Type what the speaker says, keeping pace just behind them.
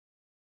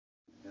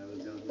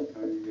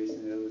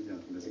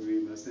Let's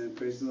agree by saying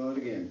praise the Lord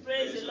again.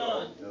 Praise the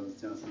Lord. Douglas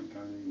Johnson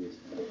congregation.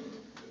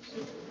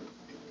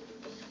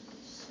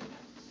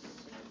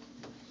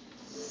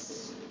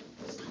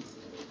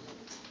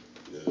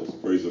 Yes,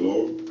 praise the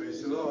Lord.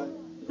 Praise the Lord.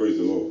 Praise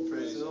the Lord.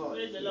 Praise the Lord.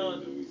 Praise the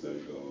Lord. And we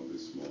thank God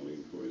this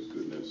morning for His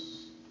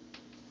goodness,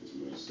 His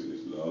mercy,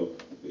 His love.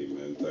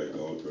 Amen. Thank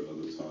God for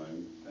another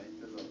time Thank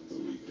the Lord. that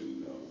we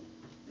can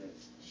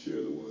Yes.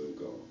 share the Word of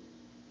God.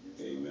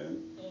 Yes.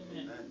 Amen. Amen.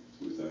 Amen.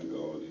 So we thank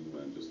God.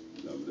 Amen. Just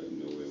let Him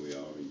know where we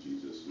are in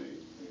Jesus' name.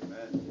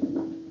 Amen.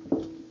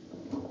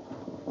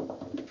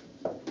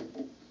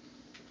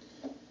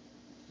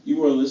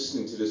 You are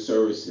listening to the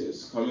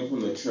services coming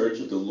from the Church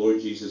of the Lord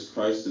Jesus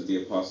Christ of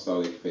the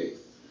Apostolic Faith.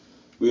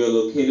 We are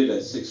located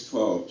at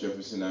 612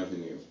 Jefferson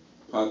Avenue,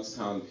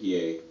 Pottstown,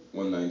 PA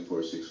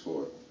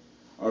 19464.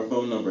 Our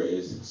phone number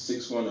is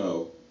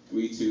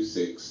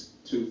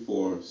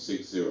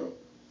 610-326-2460.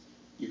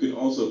 You can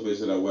also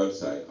visit our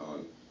website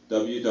on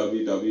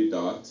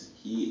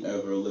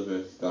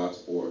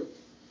www.heeverliveth.org.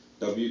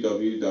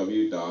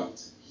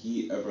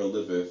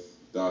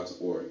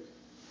 www.heeverliveth.org.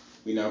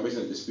 We now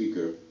present the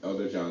speaker,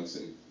 Elder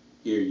Johnson.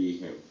 Hear ye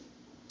him.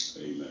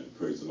 Amen.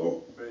 Praise the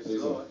Lord. Praise the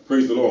Lord.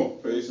 Praise the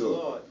Lord. Praise the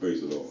Lord.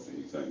 Praise the Lord.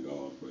 We thank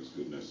God for His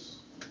goodness.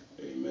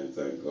 Amen.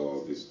 Thank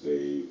God this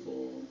day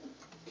for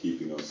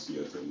keeping us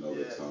yet another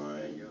Yes, time.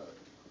 thank God.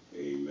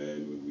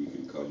 Amen. When we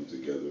can come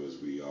together as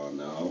we are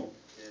now.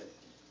 Yes.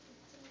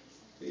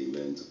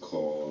 Amen. To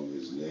call on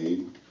His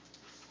name.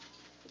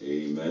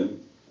 Amen.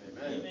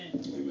 Amen. Amen.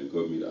 Amen.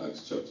 Go with me to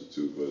Acts chapter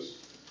 2, verse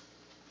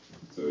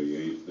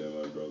 38 there,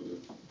 my brother.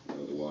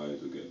 Otherwise,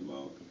 we'll get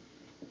marked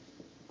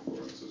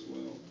for us as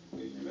well.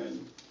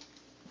 Amen.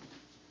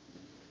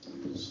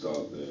 And we'll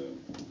start there.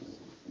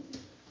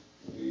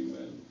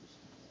 Amen.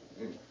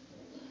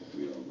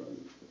 Read on, brother.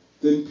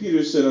 Then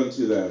Peter said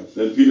unto them,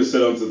 Then Peter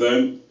said unto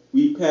them,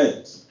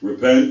 Repent,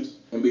 Repent,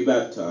 and be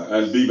baptized,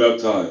 and be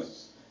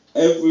baptized,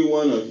 every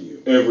one of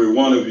you, every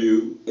one of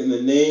you, in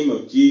the name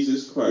of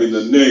Jesus Christ, in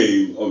the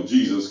name of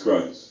Jesus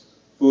Christ.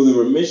 for the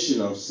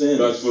remission of sins.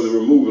 That's for the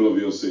removal of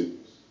your sins.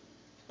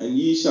 And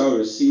ye shall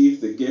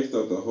receive the gift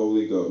of the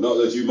Holy Ghost. Not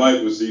that you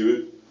might receive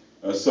it,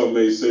 as some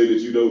may say that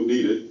you don't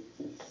need it,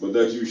 but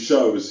that you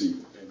shall receive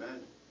it. Amen.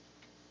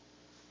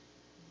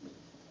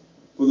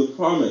 For the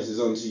promise is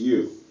unto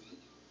you,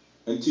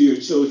 and to your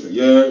children,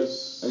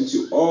 Yes. and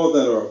to all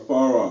that are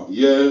far off,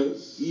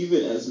 Yes.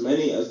 even as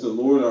many as the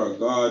Lord our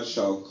God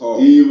shall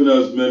call. Even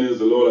as many as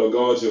the Lord our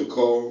God shall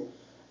call.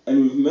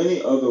 And with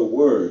many other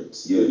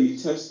words Yes. did he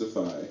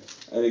testify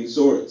and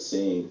exhort,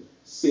 saying,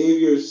 Save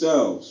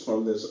yourselves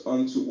from this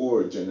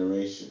untoward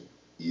generation.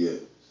 Yes.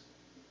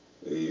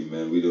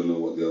 Amen. We don't know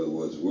what the other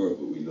words were,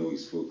 but we know he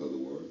spoke other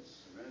words.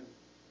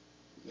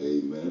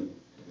 Amen. Amen.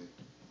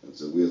 And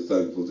so we are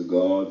thankful to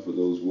God for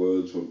those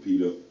words from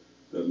Peter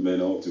that men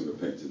ought to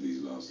repent in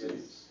these last Yes.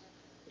 days.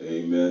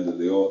 Amen. That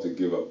they ought to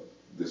give up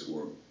this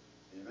world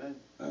Amen.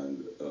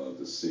 and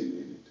the sin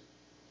in it.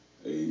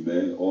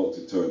 Amen. Ought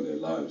to turn their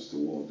lives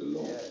toward the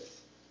Lord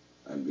Yes.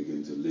 and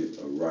begin to live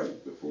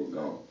aright before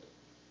God.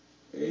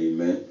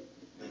 Amen.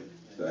 Amen.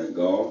 Thank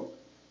God.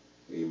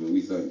 Amen.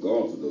 We thank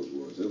God for those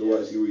words.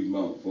 Otherwise, you read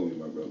Mark for me,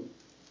 my brother.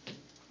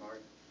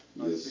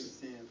 Mark Yes.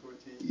 16 and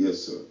 14. Yes,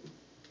 sir.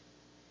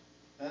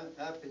 And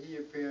after he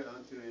appeared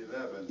unto the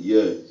 11,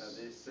 Yes.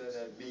 they sat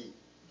at meat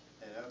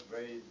and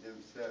upbraided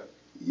themselves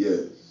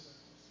Yes.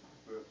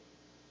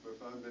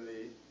 with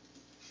unbelief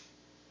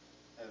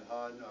and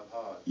hardened of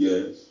heart,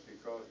 Yes.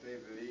 because they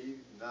believed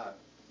not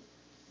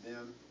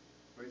them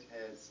which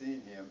had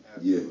seen him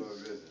after Yes. the Lord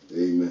risen.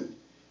 Amen.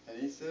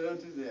 And he said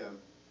unto them,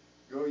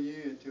 Go ye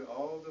into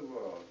all the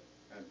world,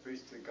 and preach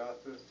the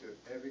gospel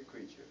to every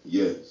creature.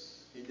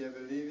 Yes. He that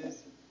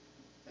believeth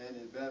and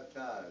is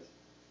baptized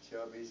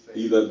shall be saved.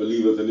 He that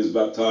believeth and is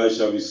baptized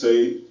shall be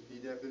saved. He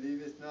that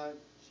believeth not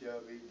shall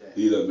be damned.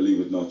 He that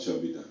believeth not shall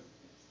be damned.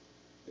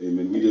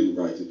 Amen. We didn't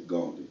write it,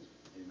 God did.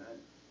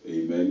 Amen.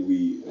 Amen.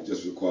 We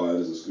just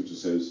required, as the scripture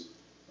says,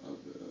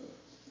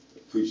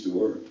 preach the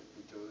word.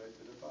 He told that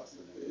to the apostle.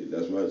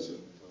 That's right, sir.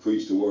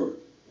 Preach the word.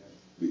 Yes.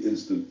 Be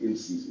instant, in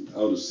season,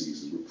 out of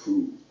season,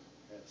 reprove,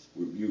 Yes.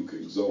 rebuke,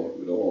 exhort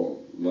with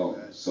all long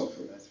Amen.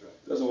 suffering. That's right.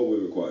 That's all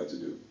we're required to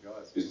do.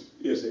 God's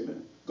Yes,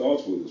 amen. God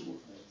spoke those words.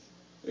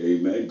 Yes.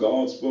 Amen.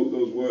 God spoke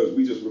those words.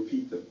 We just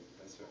repeat them.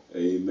 That's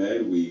right.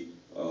 Amen. We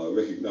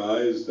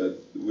recognize that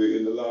we're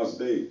in the last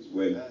days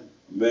when Amen.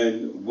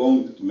 men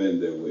won't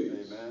mend their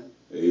ways. Amen.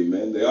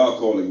 Amen. They are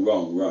calling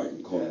wrong right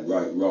and calling Yes.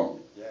 right wrong.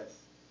 Yes.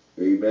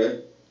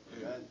 Amen.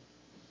 Amen.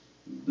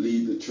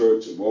 Bleed the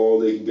church of all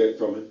they can get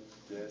from it.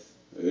 Yes.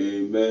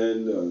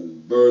 Amen.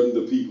 And burden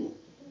the people.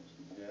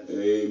 Yes.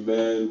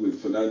 Amen. With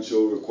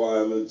financial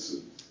requirements.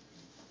 And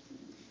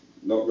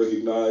not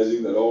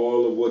recognizing that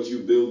all of what you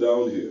build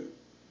down here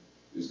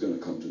is going to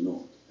come to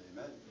naught.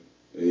 Amen.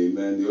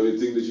 Amen. The only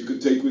thing that you can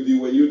take with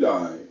you when you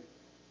die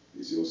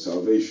is your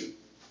salvation.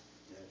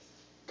 Yes.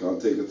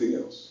 Can't take a thing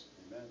else.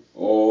 Amen.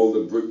 All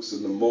the bricks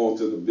and the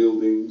mortar, the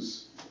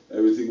buildings,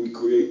 everything we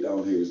create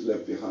down here is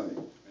left behind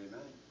Amen.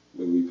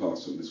 when we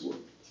pass from this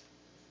world.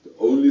 The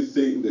only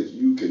thing that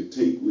you can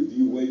take with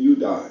you when you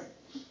die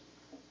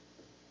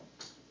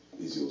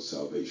is your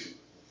salvation.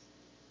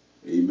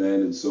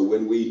 Amen. And so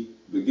when we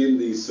begin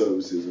these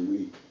services and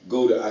we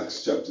go to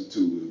Acts chapter 2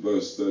 and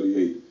verse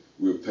 38,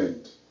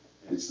 repent.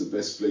 It's the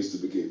best place to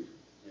begin.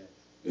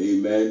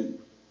 Amen.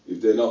 If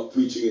they're not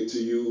preaching it to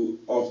you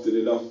often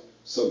enough,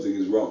 something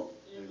is wrong.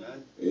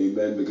 Amen.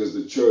 Amen. Because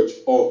the church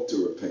ought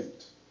to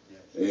repent.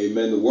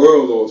 Amen. The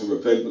world ought to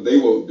repent, but they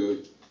won't do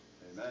it.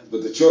 Amen.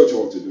 But the church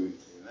ought to do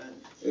it.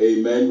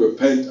 Amen. Amen.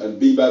 Repent and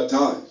be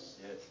baptized.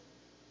 Yes.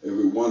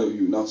 Every one of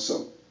you, not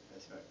some.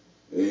 That's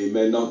right.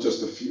 Amen. Not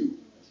just a few.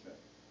 That's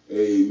right.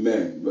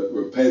 Amen. But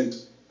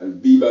repent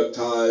and be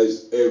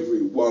baptized,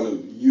 every one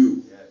of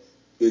you,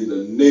 Yes. in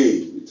the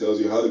name. It tells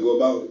you how to go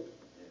about it.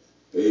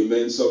 Yes.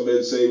 Amen. Some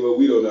men say, well,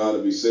 we don't know how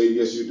to be saved.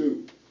 Yes, you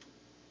do.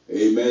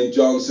 Amen.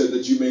 John said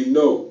that you may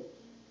know.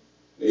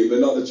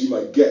 Amen. Not that you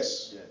might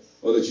guess. Yes.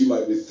 Or that you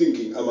might be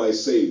thinking, am I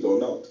saved or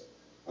not?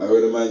 I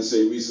heard a man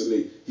say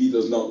recently, he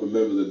does not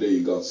remember the day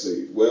he got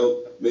saved.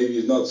 Well, maybe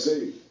he's not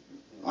saved.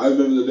 I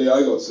remember the day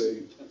I got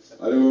saved.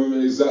 I don't remember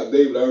the exact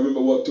day, but I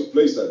remember what took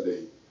place that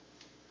day.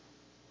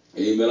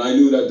 Amen. I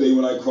knew that day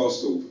when I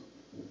crossed over.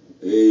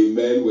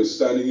 Amen. We're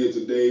standing here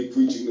today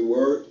preaching the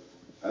word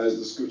as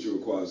the scripture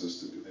requires us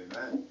to do.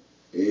 Amen.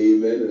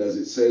 Amen. And as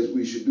it says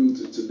we should do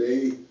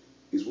today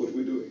is what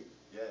we're doing.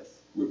 Yes.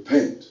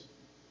 Repent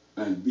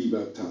and be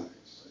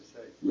baptized. That's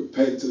right.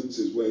 Repentance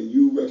is when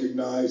you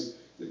recognize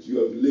that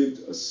you have lived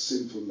a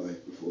sinful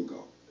life before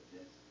God.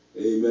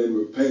 Yes. Amen.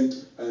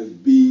 Repent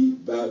and be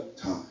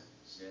baptized.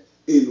 Yes.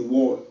 In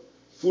water.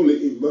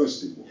 Fully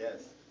immersed in water.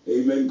 Yes.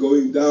 Amen.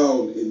 Going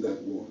down in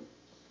that water.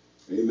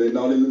 Amen.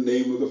 Not in the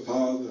name of the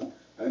Father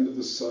and of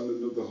the Son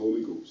and of the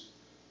Holy Ghost,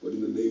 but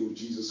in the name of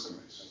Jesus Christ.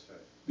 That's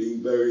right.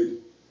 Being buried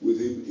with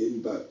him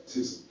in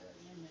baptism.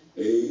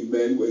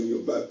 Amen. When you're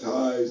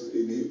baptized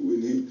in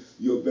him,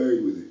 you're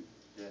buried with him.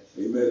 Yes.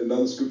 Amen.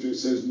 Another scripture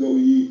says, know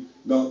ye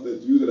not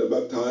that you that are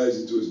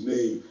baptized into his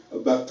name are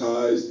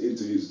baptized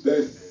into his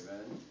death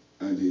Amen.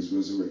 and his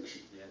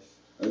resurrection. Yes.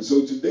 And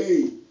so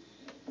today,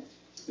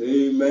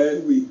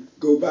 amen, we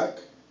go back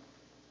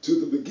to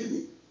the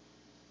beginning.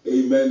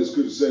 Amen. The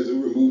scripture says,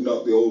 remove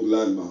not the old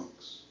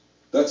landmarks.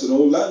 That's an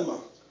old landmark.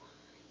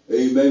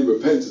 Amen.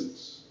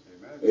 Repentance.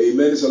 Amen.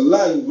 Amen. It's a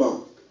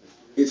landmark.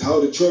 It's how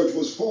the church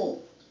was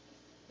formed.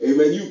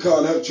 Amen. You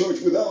can't have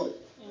church without it.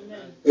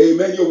 Amen.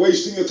 Amen. You're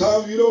wasting your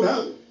time if you don't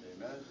have it.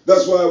 Amen.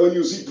 That's why when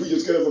you see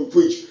preachers get up and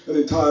preach an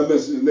entire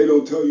message and they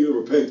don't tell you to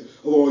repent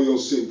of all your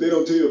sins, they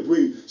don't tell you to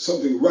bring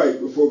something right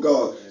before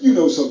God, you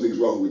know something's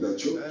wrong with that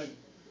church. Amen.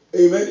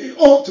 Amen. It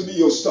ought to be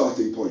your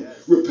starting point.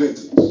 Yes.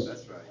 Repentance.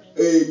 That's right.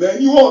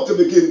 Amen. You ought to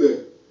begin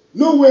there.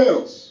 Nowhere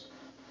else.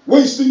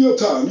 Wasting your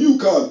time. You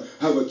can't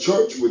have a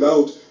church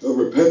without a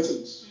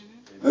repentance.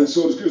 Amen. And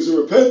so the scripture says,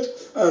 repent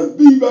and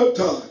be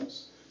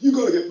baptized. You've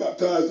got to get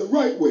baptized the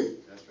right way.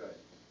 That's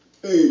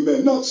right.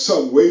 Amen. Not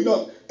some way,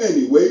 not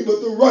any way,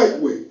 but the right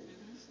way.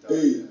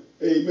 Amen.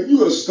 You've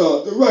got to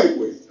start the right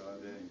way.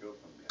 Start there and go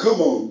from there.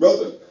 Come on,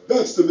 brother.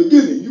 That's the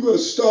beginning. You've got to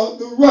start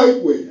the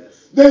right way.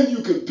 Yes. Then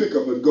you can pick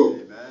up and go.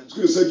 Amen.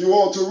 Scripture said you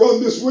ought to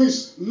run this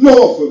race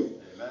lawfully.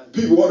 Amen.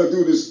 People want to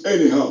do this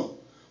anyhow.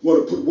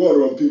 Want to put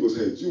water on people's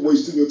heads. You're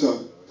wasting your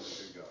time.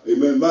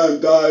 Amen. Man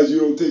dies, you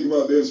don't take him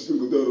out there and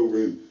sprinkle dirt over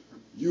him.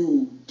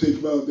 You take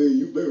him out there,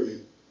 you bury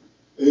him.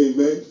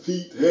 Amen.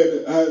 Feet,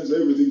 head, hands,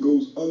 everything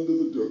goes under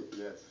the dirt.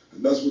 Yes.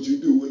 And that's what you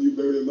do when you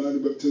bury a man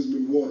in baptism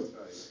in water.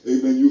 That's right.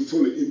 Amen. You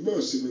fully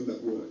immerse him in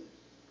that water.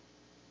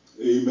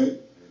 Amen.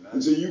 Amen.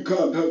 And so you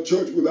can't have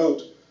church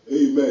without,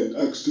 amen,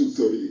 Acts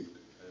 2:38.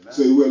 Amen.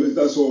 Say, well, if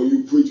that's all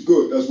you preach,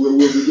 good. That's where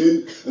we'll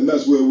begin and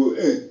that's where we'll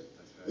end.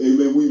 That's right.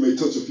 Amen. We may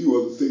touch a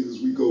few other things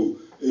as we go.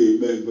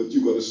 Amen. But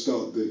you got to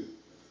start there.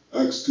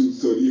 Acts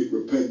 2:38,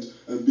 repent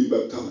and be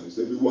baptized.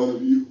 Every one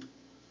of you.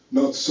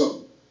 Not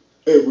some.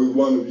 Every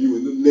one of you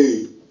in the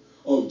name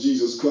of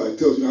Jesus Christ.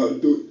 Tells you how to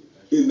do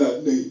it in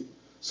that name.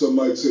 Some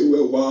might say,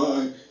 well,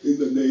 why in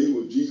the name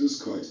of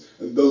Jesus Christ?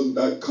 And doesn't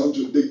that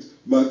contradict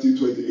Matthew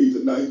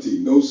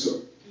 28:19? No,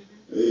 sir.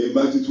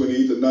 Matthew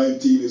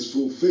 28:19 is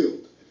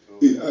fulfilled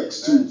in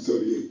Acts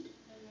 2:38.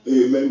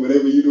 Amen.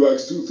 Whenever you do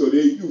Acts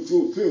 2:38, you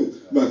fulfill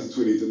Matthew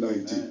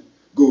 28:19.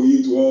 Go ye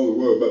into all the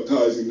world,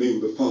 baptizing in the name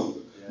of the Father.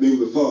 The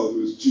name of the Father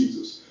is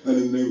Jesus. And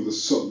in the name of the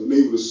Son. The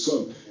name of the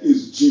Son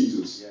is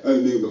Jesus. And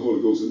in the name of the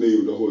Holy Ghost. The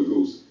name of the Holy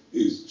Ghost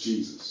is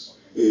Jesus.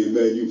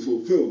 Amen. You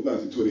fulfill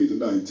Matthew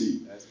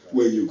 28:19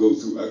 when you go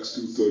through Acts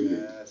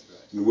 2:38.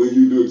 And when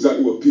you do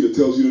exactly what Peter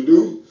tells you to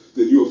do,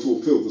 then you'll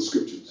fulfill the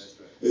scriptures.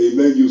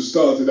 Amen. You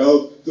started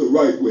out the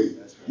right way.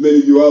 Many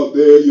of you out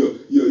there,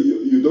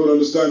 you don't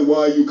understand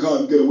why you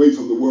can't get away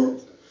from the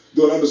world.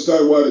 Don't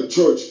understand why the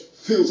church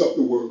fills up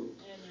the world.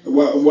 And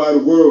why the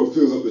world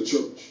fills up the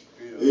church.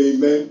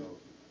 Amen.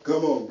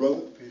 Come on,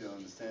 brother.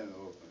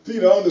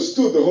 Peter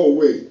understood the whole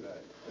way.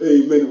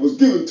 Amen. It was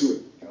given to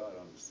him.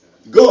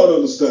 God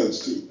understands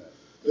too.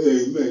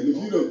 Amen. If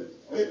you don't,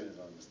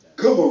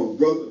 come on,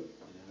 brother.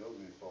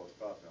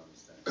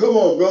 Come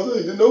on, brother.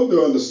 You know they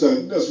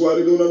understand. That's why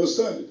they don't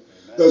understand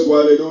it. That's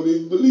why they don't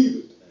even believe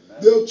it.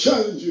 They'll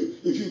challenge you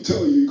if you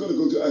tell you you're going to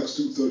go to Acts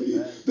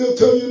 2:38. They'll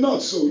tell you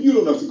not so. You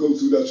don't have to go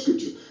through that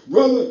scripture.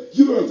 Brother,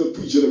 you don't have to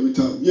preach it every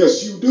time.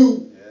 Yes, you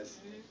do. Yes.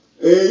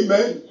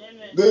 Amen.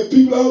 There are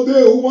people out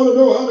there who want to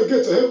know how to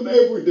get to heaven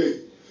every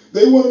day.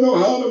 They want to know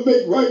how to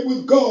make right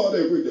with God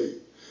every day.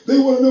 They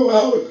want to know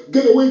how to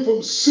get away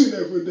from sin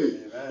every day.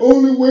 Amen.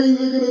 Only way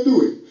they're going to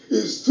do it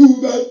is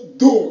through that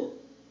door,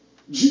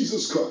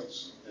 Jesus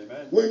Christ.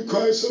 Amen. When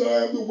Christ said,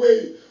 I am the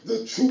way,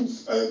 the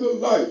truth, and the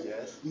life,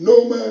 Yes.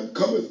 no man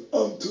cometh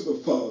unto the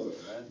Father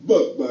Amen.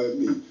 but by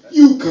me.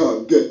 You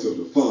can't get to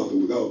the Father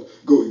without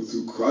going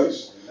through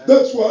Christ. Amen.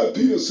 That's why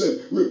Peter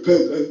said,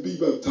 repent and be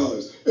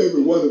baptized,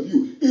 every one of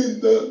you, in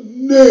the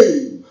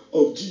name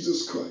of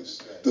Jesus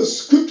Christ. Right. The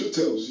scripture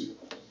tells you,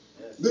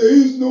 Yes. there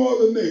is no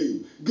other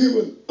name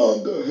given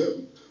under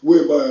heaven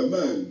whereby a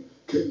man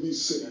can be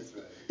saved. That's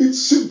right.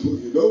 It's simple,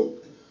 you know.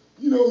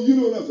 You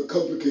don't have to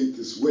complicate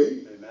this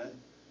way. Amen.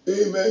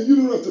 Amen. You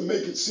don't have to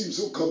make it seem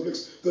so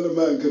complex that a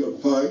man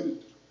cannot find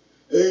it.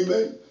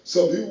 Amen.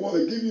 Some people want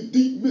to give you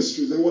deep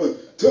mysteries. They want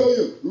to tell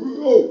you,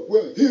 oh,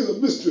 well, here's a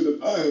mystery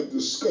that I have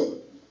discovered.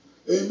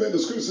 Amen. The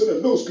scripture said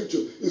that no scripture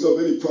is of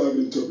any private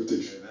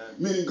interpretation. Amen.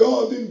 Meaning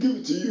God didn't give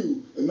it to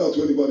you and not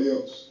to anybody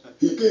else.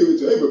 He gave it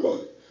to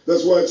everybody.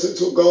 That's why it said,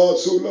 so God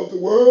so loved the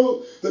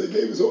world that he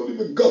gave his only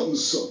begotten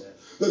Son,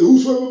 that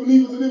whosoever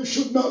believeth in him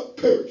should not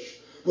perish,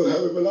 but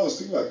have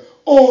everlasting life.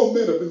 All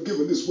men have been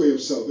given this way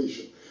of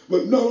salvation,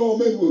 but not all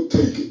men will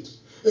take it.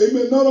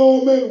 Amen. Not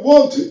all men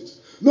want it.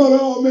 Not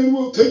all men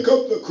will take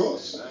up the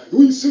cross. Amen.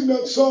 We sing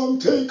that song,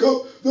 take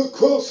up the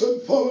cross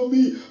and follow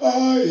me.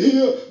 I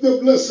hear the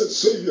blessed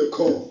Savior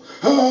call.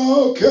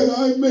 How can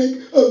I make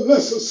a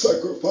lesser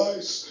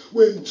sacrifice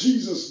when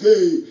Jesus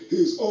gave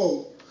his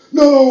all?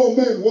 Not all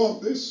men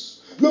want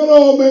this. Not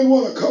all men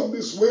want to come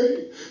this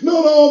way.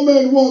 Not all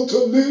men want to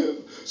live.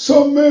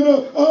 Some men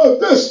are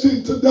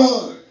destined to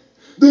die.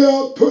 They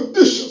are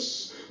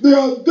pernicious. They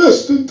are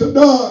destined to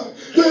die.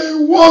 They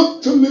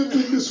want to live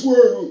in this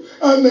world,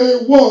 and they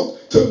want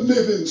to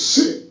live in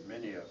sin.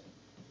 Many of them.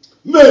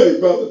 Many,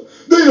 brother,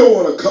 they don't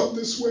want to come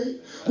this way.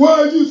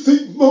 Why do you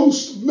think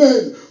most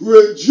men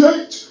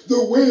reject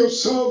the way of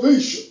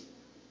salvation?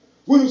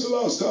 When was the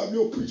last time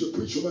your preacher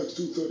preached from Acts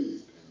 2:38?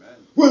 Amen.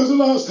 When was the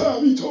last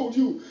time he told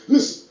you,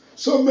 listen,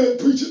 some men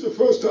preach it the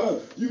first time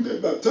you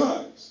get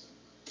baptized,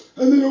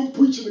 and they don't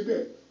preach it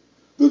again?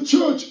 The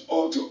church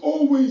ought to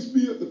always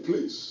be at the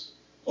place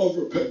of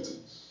repentance.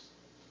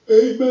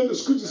 Amen. The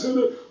scripture said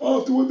that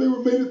afterward they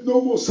remaineth no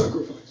more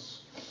sacrifice.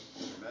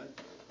 Amen.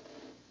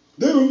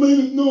 There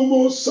remaineth no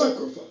more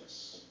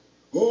sacrifice.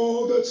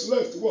 All that's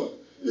left, what?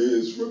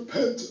 Is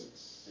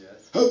repentance.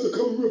 Yes. Have to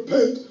come and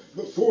repent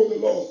before the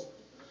Lord.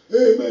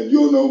 Amen.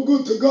 You're no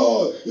good to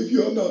God if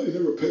you are not in a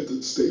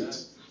repentant state. Amen.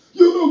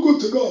 You're no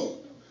good to God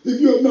if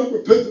you have not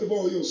repented of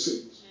all your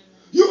sins.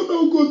 You're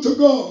no good to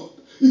God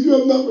if you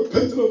have not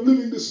repented of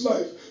living this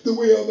life the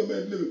way other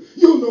men live it.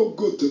 You're no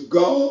good to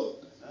God.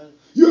 Amen.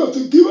 You have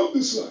to give up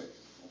this life.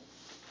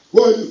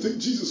 Why do you think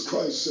Jesus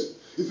Christ said,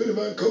 if any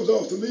man comes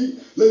after me,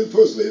 let him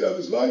first lay down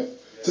his life,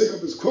 Yes. take up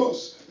his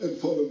cross, and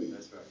follow me.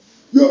 That's right.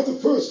 You have to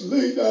first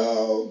lay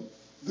down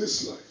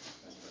this life.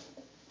 That's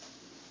right.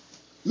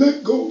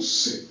 Let go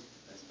sin.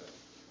 That's right.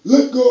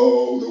 Let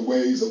go the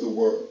ways of the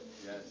world.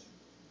 Yes.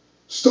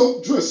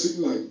 Stop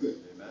dressing like them.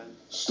 Amen.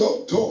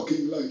 Stop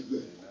talking like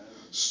them. Amen.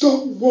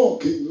 Stop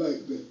walking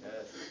like them.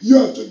 Yes. You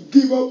have to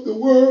give up the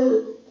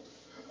world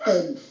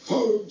and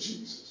follow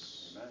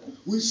Jesus. Amen.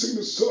 We sing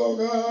the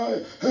song,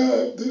 I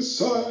have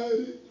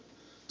decided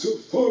to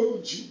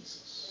follow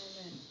Jesus.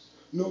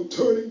 Amen. No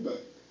turning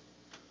back.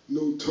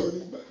 No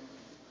turning back.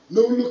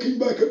 No looking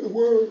back at the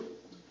world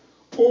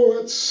or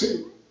at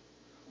sin,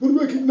 but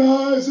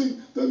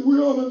recognizing that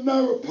we're on a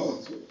narrow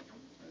pathway.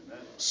 Amen.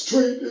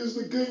 Straight is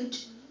the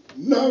gate,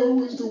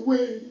 narrow is the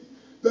way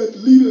that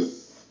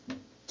leadeth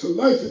to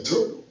life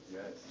eternal,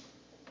 Yes.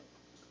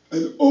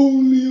 and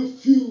only a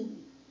few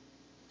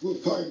will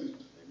find it.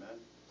 Amen.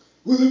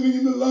 We're living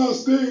in the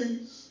last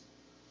days.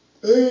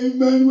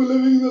 Amen. We're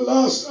living in the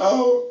last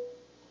hour.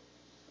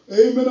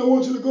 Amen. I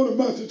want you to go to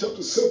Matthew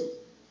chapter 7.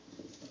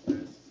 Yes.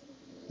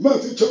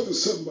 Matthew chapter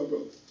 7, my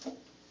brother.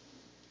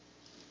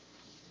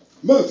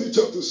 Matthew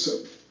chapter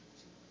 7.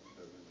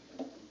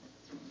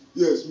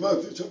 Yes,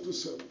 Matthew chapter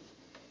 7.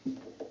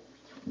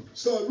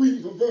 Start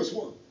reading from verse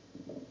 1.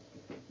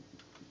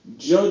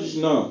 Judge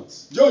not,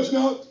 Judge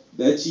not.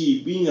 that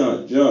ye be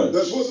not judged.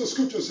 That's what the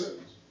scripture says.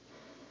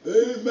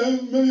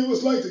 Amen. Many of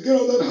us like to get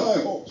on that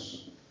high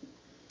horse.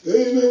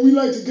 Amen. We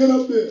like to get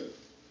up there.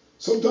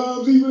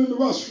 Sometimes even in the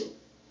rostrum.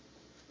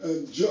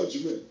 And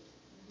judgment.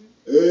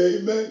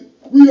 Amen.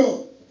 Read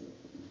on.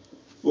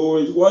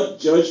 For with what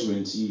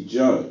judgment ye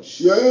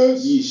judge,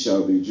 Yes. ye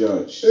shall be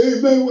judged.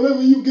 Amen.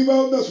 Whatever you give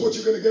out, that's what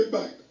you're going to get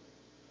back.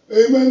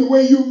 Amen. The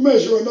way you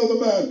measure another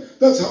man,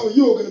 that's how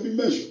you're going to be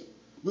measured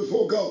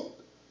before God.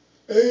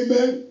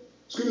 Amen.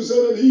 Scripture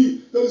said that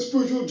he that is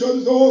spiritual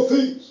judges all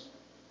things.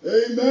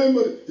 Amen.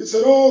 But it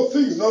said all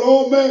things, not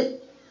all men.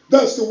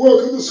 That's the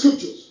work of the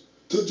scriptures,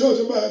 to judge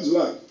a man's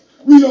life.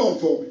 Read on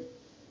for me.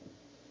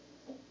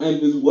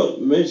 And with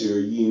what measure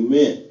ye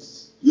meant,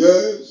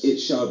 Yes. it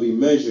shall be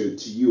measured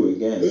to you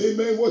again.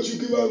 Amen. What you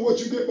give out, what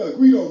you get back.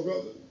 Read on,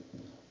 brother.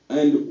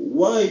 And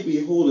why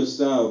beholdest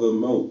thou the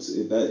mote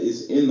that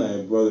is in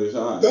thy brother's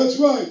eye? That's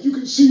right. You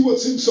can see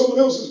what's in someone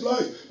else's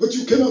life, but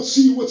you cannot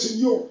see what's in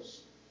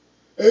yours.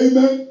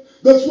 Amen.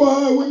 That's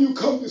why when you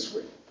come this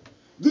way,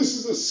 this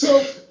is a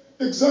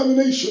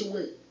self-examination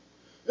way.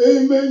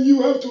 Amen.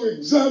 You have to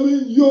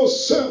examine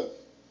yourself.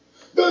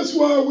 That's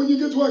why when you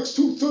get to Acts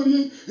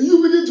 2:38 and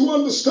you begin to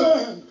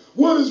understand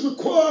what is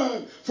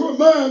required for a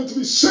man to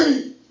be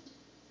saved,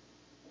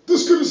 the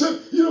scripture said,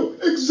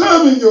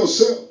 examine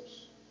yourselves.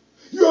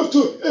 You have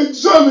to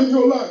examine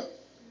your life.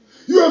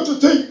 You have to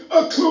take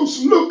a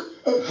close look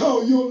at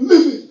how you're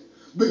living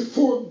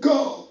before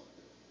God.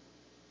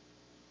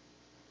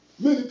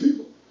 Many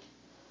people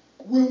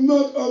will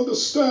not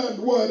understand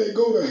why they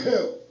go to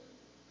hell.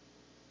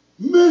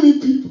 Many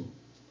people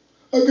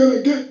are going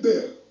to get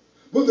there,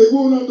 but they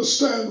won't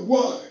understand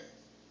why.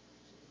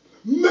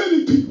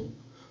 Many people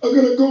are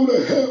going to go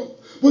to hell,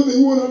 but they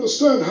won't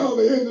understand how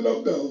they ended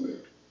up down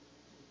there.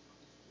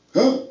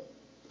 Huh?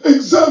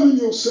 Examine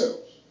yourselves,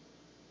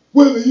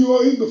 whether you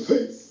are in the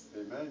faith.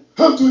 Amen.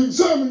 Have to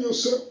examine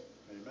yourself.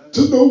 Amen.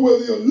 To know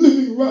whether you're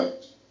living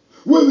right,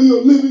 whether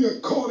you're living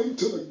according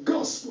to the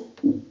gospel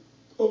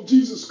of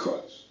Jesus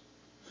Christ.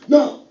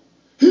 Now,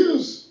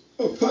 here's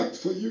a fact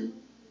for you.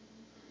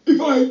 If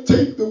I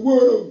take the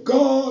word of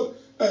God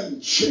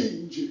and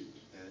change it,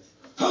 Yes.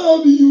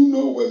 how do you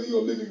know whether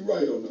you're living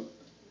right or not?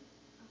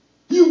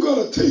 You got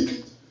to take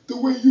it the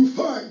way you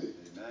find it.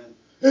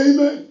 Amen.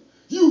 Amen.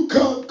 You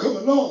can't come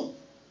along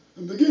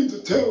and begin to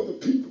tell the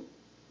people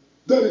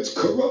that it's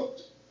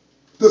corrupt,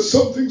 that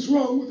something's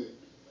wrong with it,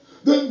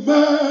 that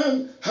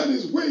man had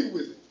his way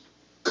with it.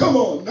 Come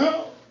on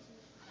now.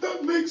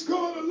 That makes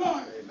God a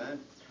liar. Amen.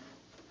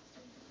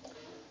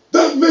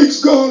 That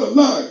makes God a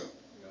liar.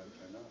 God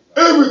cannot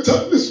lie. Every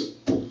time, listen,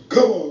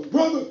 come on,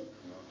 brother.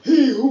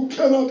 He who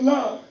cannot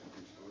lie,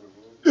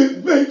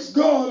 it makes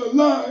God a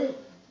liar.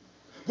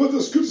 But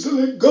the scripture says,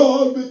 let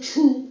God be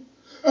true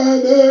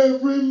and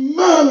every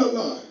man a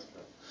liar.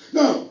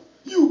 Now,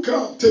 you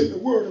can't take the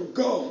word of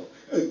God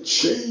and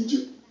change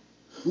it.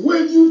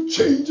 When you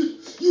change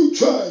it, you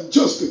try and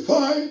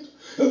justify it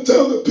and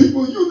tell the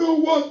people, you know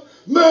what?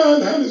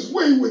 Man had his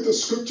way with the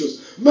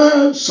scriptures.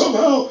 Man,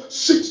 somehow,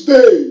 6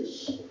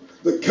 days,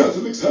 the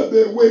Catholics had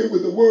their way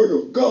with the word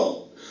of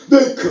God.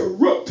 They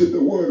corrupted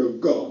the word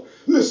of God.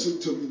 Listen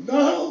to me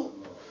now.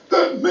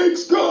 That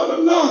makes God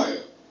a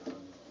liar.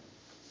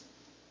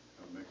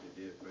 Don't make it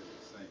dead, but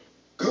it's saint.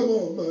 Come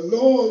on, my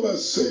Lord, my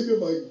Savior,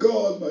 my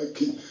God, my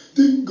King.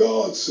 Didn't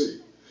God say,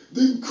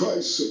 didn't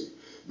Christ say,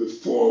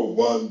 before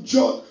one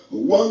jot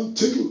or one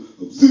tittle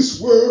of this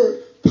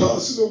word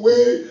passes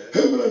away,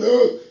 heaven and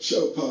earth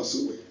shall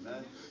pass away.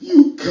 Amen.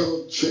 You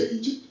can't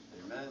change it.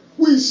 Amen.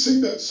 We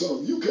sing that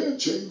song. You can't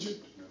change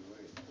it. No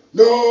way.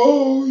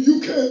 No, you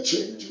can't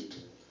change it.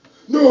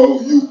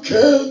 No, you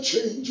can't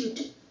change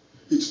it.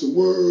 It's the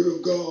word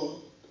of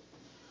God.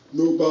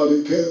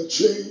 Nobody can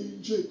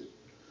change it.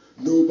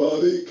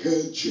 Nobody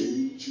can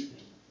change it.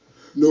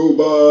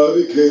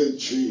 Nobody can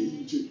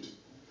change it.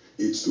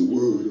 It's the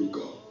word of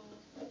God.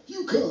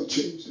 You can't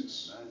change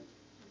this.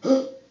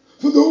 Huh?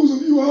 For those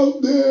of you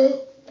out there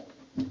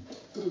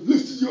that have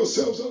lifted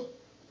yourselves up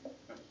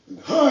and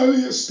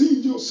highly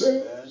esteemed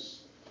yourselves Yes.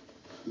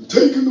 and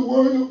taken the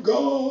word of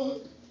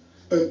God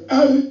and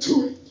added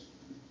to it,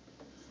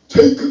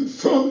 taken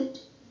from it.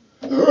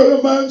 I heard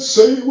a man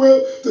say,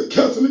 well, the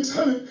Catholics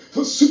had it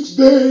for 6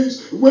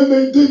 days. When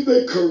they did,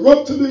 they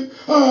corrupted it.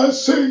 I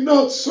say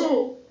not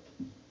so.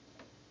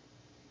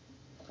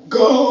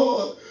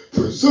 God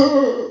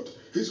preserved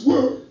his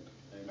word.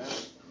 Amen.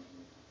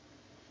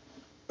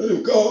 And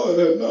if God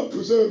had not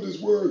preserved his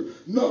word,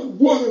 not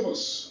one of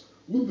us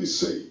would be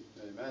saved.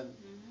 Amen.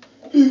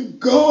 If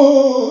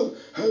God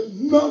had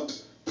not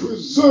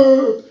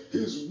preserved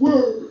his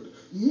word,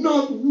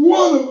 not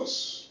one of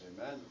us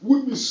Amen.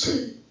 would be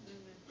saved.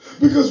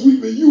 Because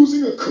we've been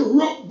using a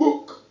corrupt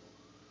book.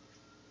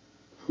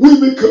 We've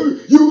been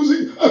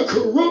using a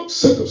corrupt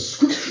set of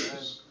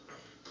scriptures.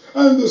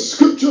 And the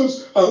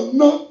scriptures are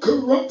not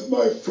corrupt,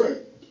 my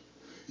friend.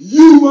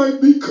 You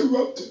might be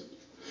corrupted.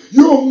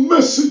 Your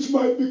message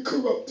might be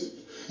corrupted.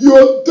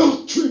 Your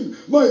doctrine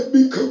might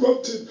be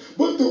corrupted.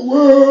 But the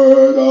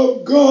word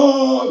of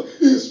God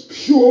is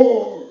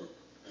pure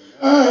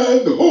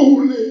and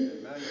holy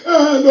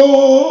and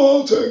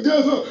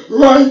altogether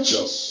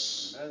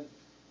righteous. Amen.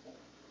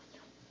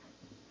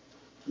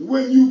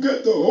 When you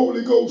get the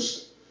Holy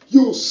Ghost,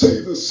 you'll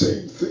say the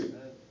same thing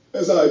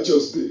as I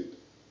just did.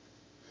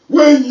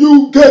 When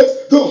you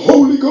get the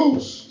Holy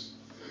Ghost,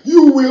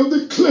 you will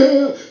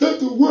declare that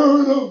the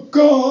word of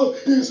God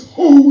is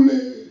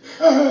holy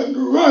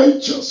and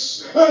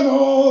righteous and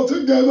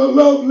altogether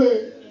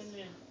lovely.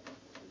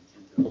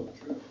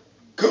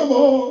 Come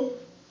on.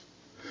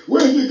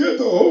 When you get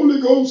the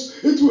Holy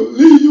Ghost, it will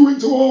lead you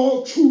into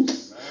all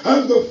truth.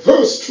 And the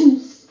first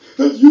truth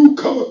that you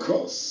come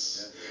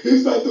across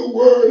is that the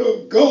word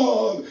of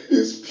God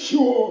is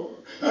pure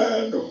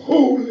and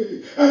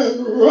holy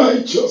and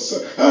righteous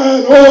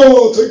and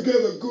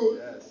altogether good.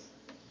 Yes.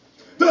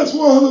 That's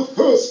one of the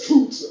first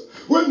truths.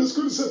 When the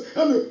scripture says,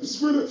 and the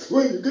Spirit,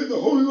 when you get the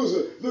Holy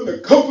Ghost, then the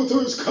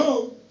Comforter is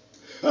come,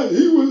 and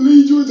he will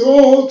lead you into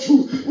all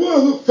truth. One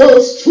of the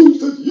first truths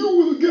that you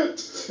will get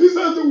is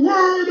that the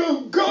Word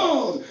of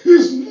God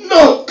is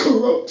not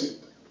corrupted.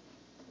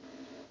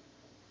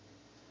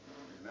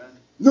 Amen.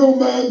 No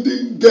man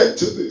didn't get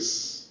to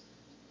this.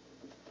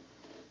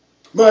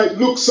 Might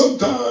look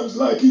sometimes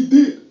like he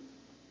did.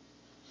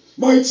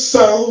 Might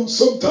sound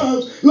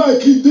sometimes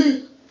like he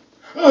did.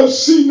 I've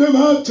seen them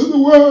add to the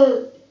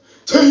Word,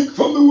 take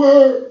from the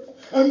Word,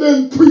 and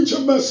then preach a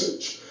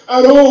message.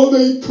 And all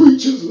they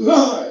preach is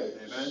lies.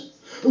 Amen.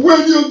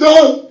 When you're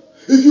done,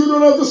 if you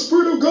don't have the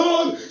Spirit of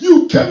God,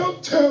 you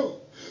cannot tell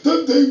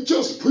that they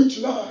just preach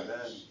lies.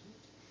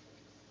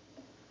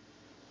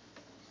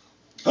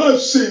 Amen.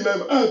 I've seen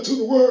them add to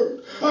the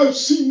Word. I've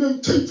seen them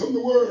take from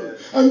the Word.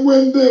 And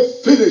when they're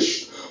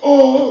finished,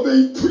 all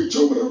they preach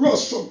over the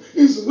rostrum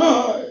is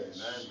lies.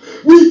 Amen.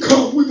 We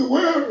come with the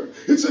Word.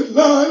 It's a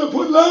line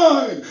upon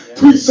line,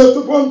 precept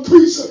upon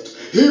precept.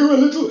 Here a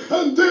little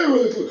and there a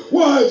little.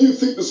 Why do you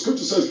think the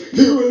scripture says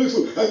here a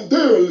little and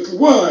there a little?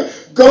 Why?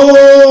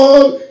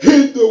 God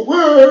hid the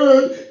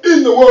Word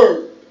in the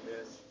Word.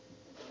 Yes.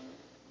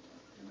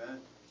 Amen.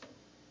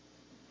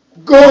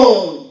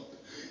 God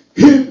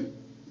hid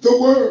the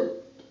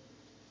Word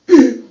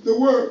in the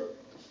Word.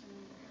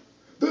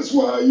 That's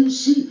why you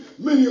see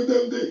many of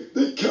them,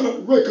 they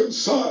cannot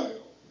reconcile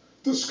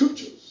the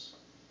scriptures.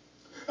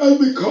 And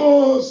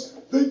because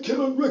they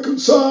cannot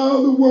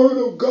reconcile the Word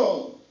of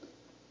God,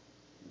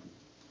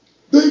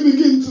 they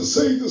begin to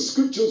say the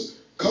scriptures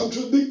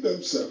contradict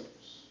themselves.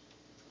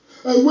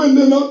 And when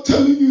they're not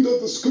telling you that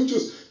the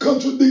scriptures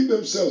contradict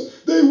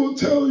themselves, they will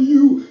tell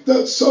you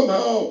that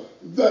somehow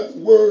that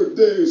word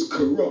there is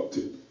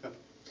corrupted.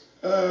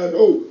 And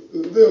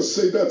they'll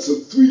say that's a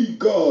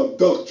three-God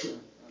doctrine.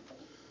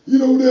 You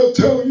know, they'll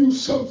tell you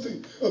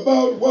something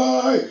about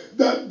why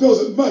that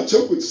doesn't match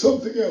up with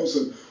something else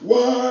and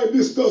why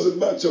this doesn't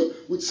match up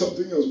with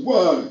something else.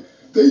 Why?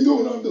 They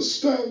don't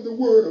understand the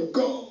Word of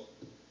God.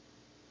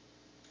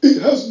 It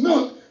has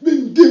not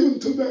been given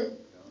to them.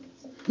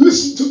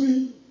 Listen to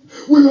me.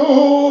 With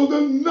all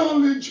the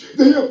knowledge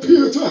they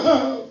appear to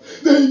have,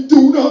 they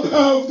do not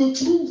have the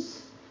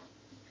truth.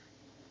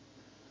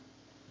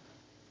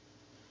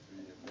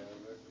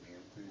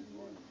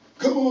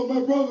 Come on, my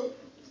brother.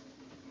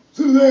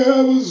 So they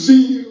have a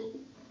zeal.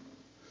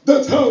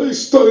 That's how they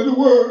study the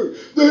Word.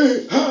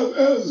 They have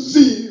a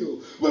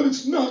zeal. But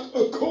it's not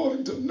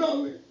according to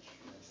knowledge.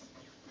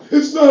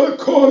 It's not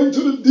according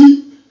to the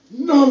deep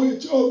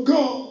knowledge of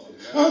God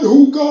and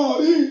who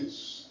God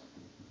is.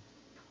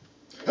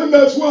 And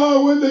that's why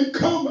when they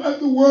come at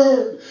the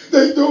Word,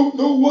 they don't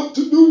know what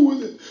to do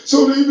with it.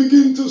 So they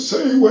begin to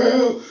say,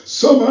 well,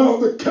 somehow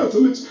the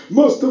Catholics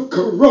must have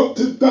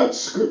corrupted that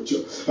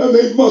scripture. And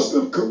they must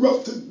have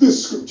corrupted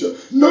this scripture.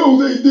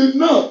 No, they did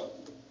not.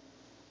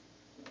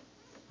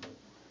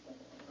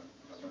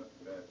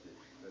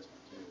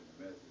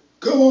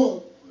 Come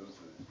on.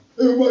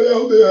 Everybody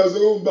out there has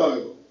their own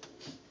Bible.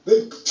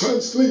 They've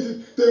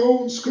translated their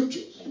own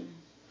scriptures.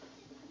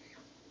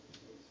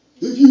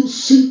 If you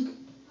seek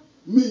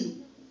me,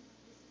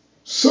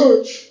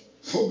 search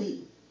for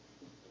me,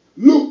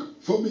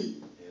 look for me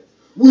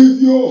with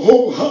your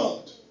whole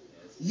heart,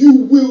 you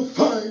will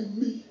find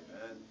me.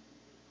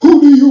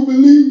 Who do you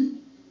believe?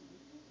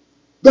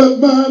 That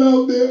man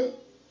out there?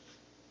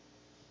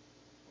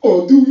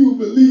 Or do you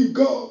believe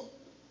God?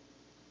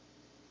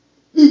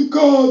 If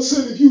God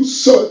said, if you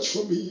search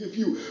for me, if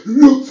you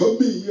look for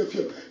me,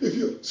 if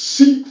you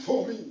seek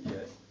for me,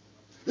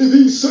 if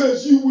he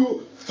says you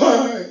will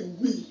find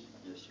me,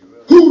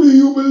 who do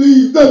you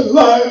believe? That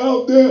lie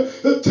out there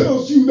that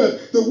tells you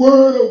that the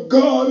Word of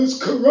God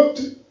is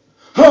corrupted.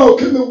 How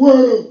can the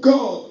Word of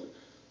God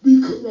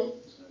be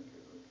corrupt?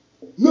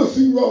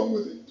 Nothing wrong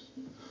with it.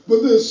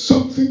 But there's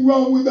something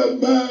wrong with that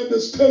man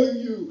that's telling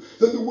you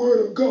that the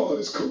Word of God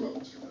is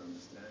corrupt.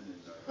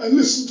 And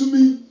listen to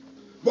me.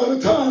 By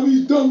the time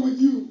he's done with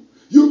you,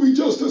 you'll be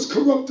just as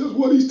corrupt as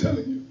what he's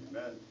telling you.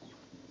 Amen.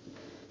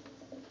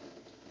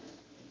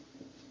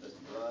 That's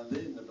the blind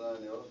leading the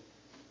blind, y'all.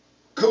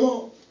 Come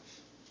on.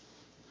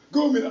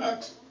 Go with me to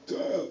Acts, 2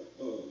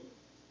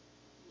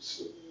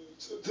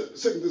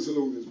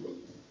 Thessalonians, brother.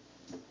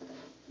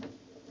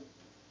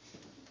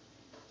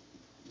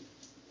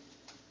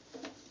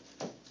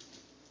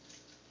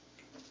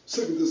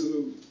 Second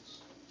Thessalonians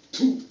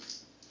 2.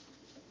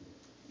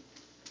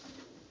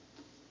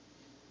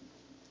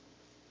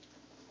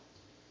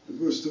 And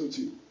verse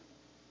 13.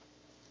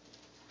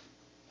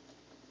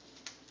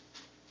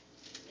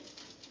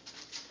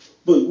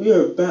 But we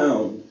are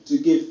bound to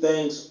give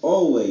thanks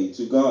always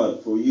to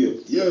God for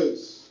you,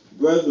 Yes.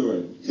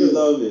 brethren, Yes.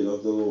 beloved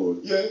of the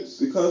Lord, Yes.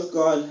 because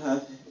God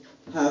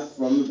hath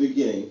from the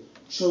beginning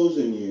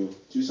chosen you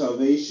to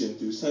salvation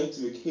through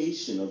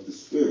sanctification of the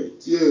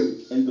Spirit,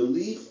 Yes. and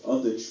belief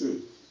of the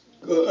truth.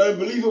 And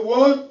believe of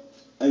what?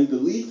 And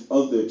belief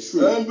of the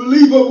truth. And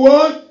believe of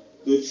what?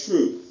 the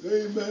truth.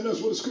 Amen.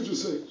 That's what the scripture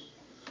says.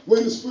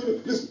 When the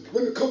Spirit, listen,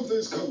 when the Comforter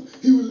is come,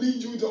 he will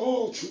lead you into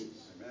all truth.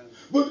 Amen.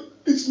 But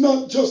it's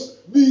not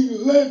just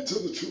being led to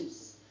the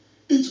truth.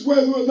 It's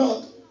whether or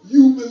not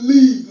you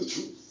believe the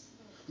truth.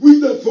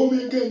 Read that for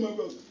me again, my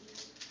brother.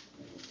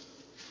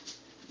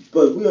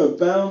 But we are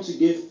bound to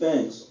give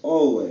thanks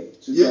always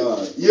to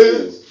God. For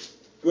Yes. you,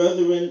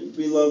 brethren,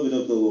 beloved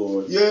of the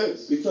Lord.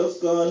 Yes. Because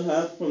God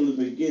hath from the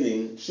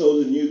beginning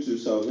chosen you to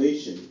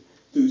salvation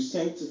through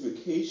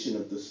sanctification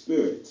of the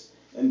Spirit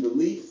and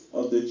belief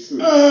of the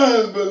truth.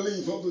 And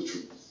belief of the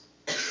truth.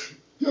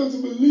 You have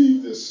to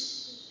believe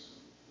this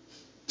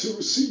to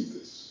receive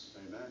this.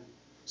 Amen.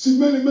 See,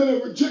 many men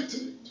have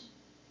rejected it.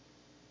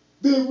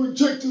 They have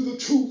rejected the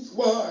truth.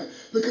 Why?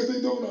 Because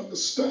they don't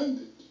understand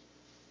it.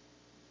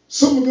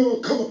 Some of them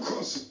have come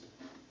across it.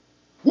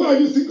 Why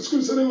do you think the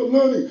scripture said they were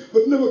learning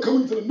but never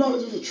coming to the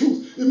knowledge of the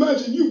truth?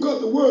 Imagine you got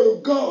the word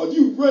of God,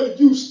 you read it,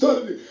 you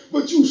studied it,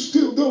 but you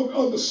still don't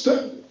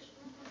understand it.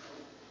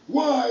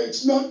 Why?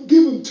 It's not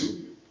given to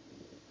you.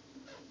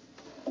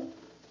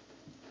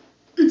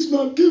 It's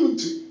not given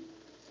to you.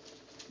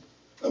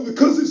 And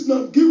because it's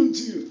not given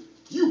to you,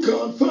 you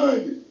can't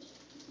find it.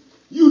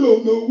 You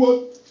don't know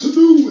what to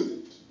do with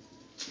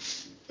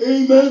it.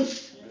 Amen?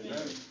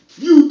 Amen.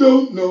 You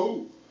don't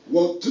know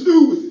what to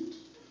do with it.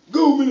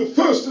 Go with me to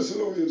 1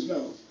 Thessalonians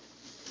now,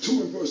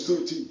 2 and verse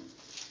 13.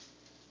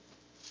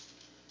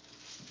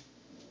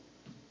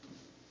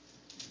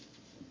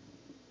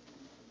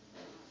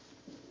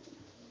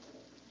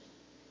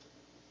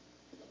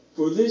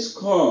 For this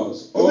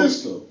cause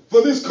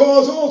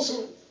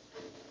also.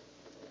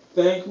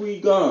 Thank we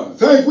God.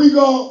 Thank we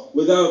God.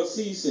 Without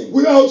ceasing.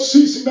 Without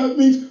ceasing, that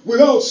means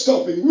without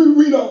stopping. We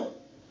read on.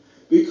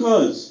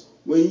 Because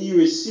when you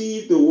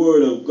receive the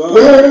word of God.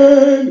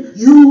 When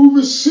you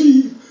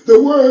receive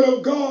the word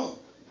of God.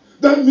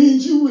 That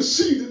means you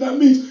received it. That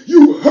means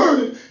you heard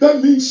it.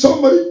 That means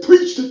somebody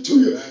preached it to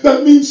you.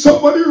 That means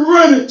somebody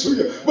read it to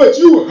you. But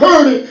you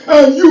heard it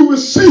and you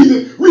received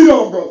it. Read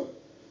on, brother.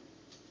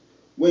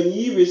 When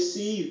ye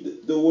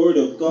received the word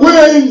of God.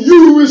 When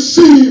you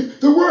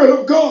received the word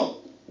of God.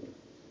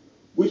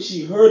 Which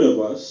ye heard of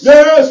us.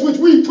 Yes, which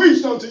we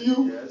preached unto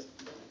you. Yes.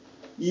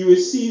 You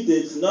received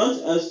it not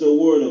as the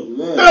word of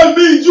man. That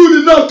means you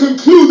did not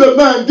conclude that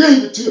man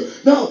gave it to you.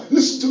 Now,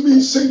 listen to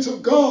me, saints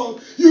of God.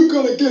 You've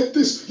got to get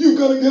this. You've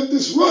got to get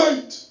this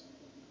right.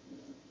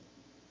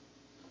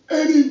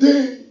 Any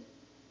day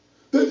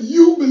that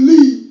you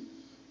believe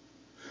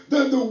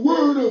that the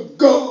word of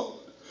God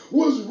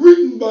was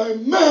written by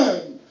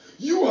man,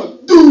 you are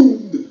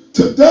doomed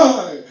to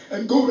die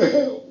and go to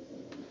hell.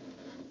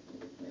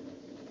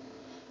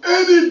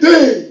 Any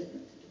day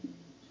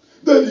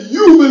that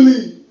you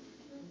believe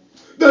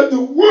that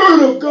the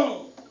word of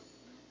God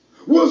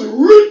was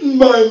written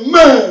by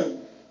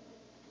man,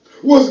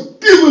 was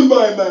given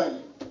by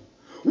man,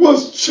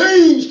 was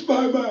changed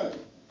by man,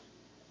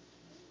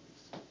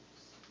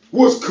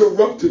 was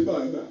corrupted by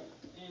man.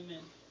 Amen.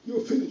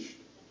 You're finished.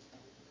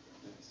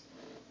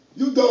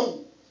 You're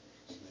done.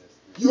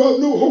 You have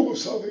no hope of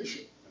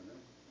salvation.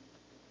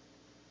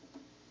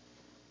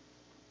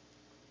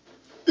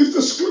 If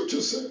the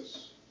scripture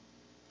says,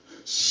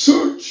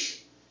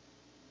 search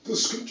the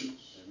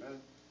scriptures. Amen.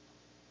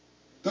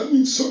 That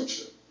means search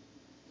them.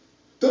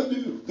 That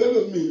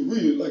doesn't mean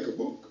read it like a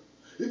book.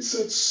 It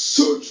said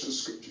search the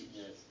scriptures.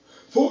 Yes.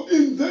 For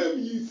in them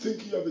ye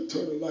think ye have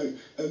eternal life,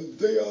 and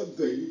they are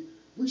they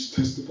which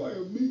testify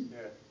of me.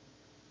 Yeah.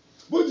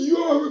 But you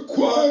are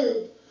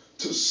required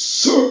to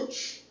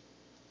search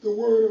the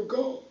word of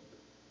God.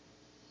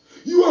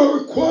 You are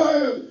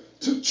required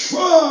to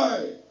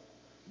try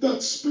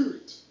that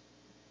spirit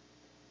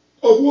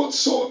of what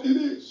sort it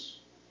is.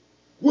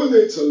 Whether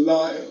it's a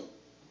liar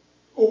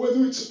or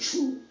whether it's a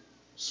true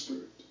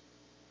spirit.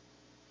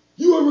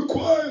 You are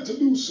required to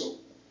do so.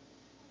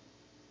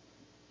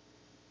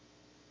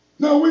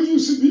 Now when you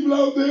see people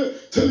out there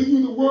telling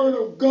you the word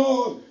of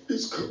God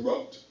is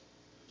corrupt,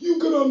 you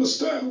can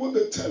understand what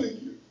they're telling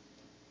you.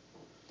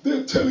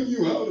 They're telling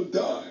you how to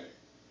die.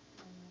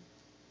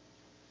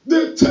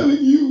 They're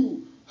telling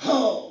you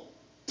how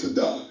to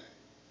die.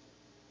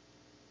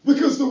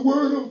 Because the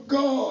word of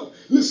God,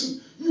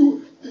 listen,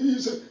 he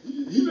said,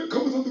 he that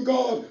cometh unto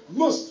God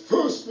must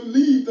first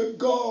believe that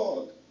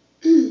God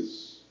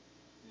is.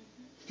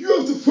 You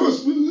have to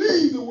first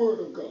believe the word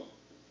of God.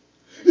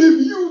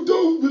 If you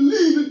don't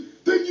believe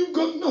it, then you've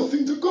got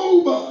nothing to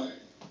go by.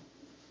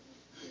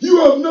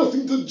 You have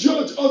nothing to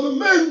judge other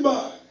men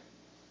by.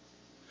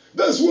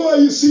 That's why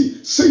you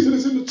see Satan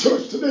is in the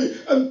church today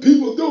and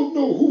people don't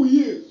know who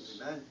he is.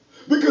 Amen.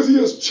 Because he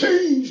has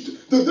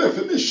changed the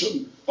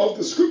definition of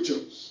the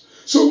scriptures.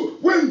 So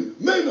when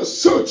men are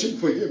searching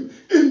for him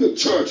in the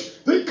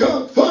church, they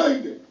can't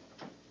find him.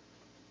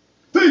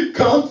 They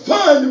can't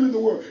find him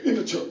in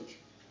the church.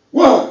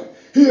 Why?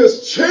 He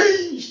has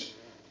changed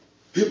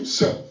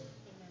himself.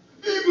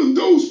 Even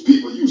those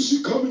people you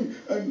see coming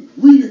and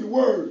reading the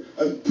word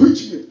and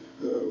preaching it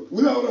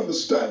without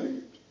understanding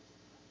it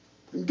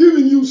and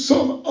giving you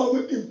some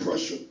other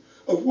impression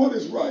of what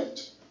is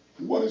right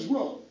and what is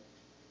wrong.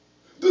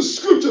 The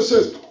scripture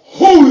says,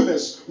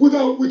 holiness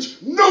without which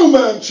no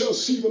man shall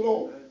see the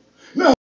Lord.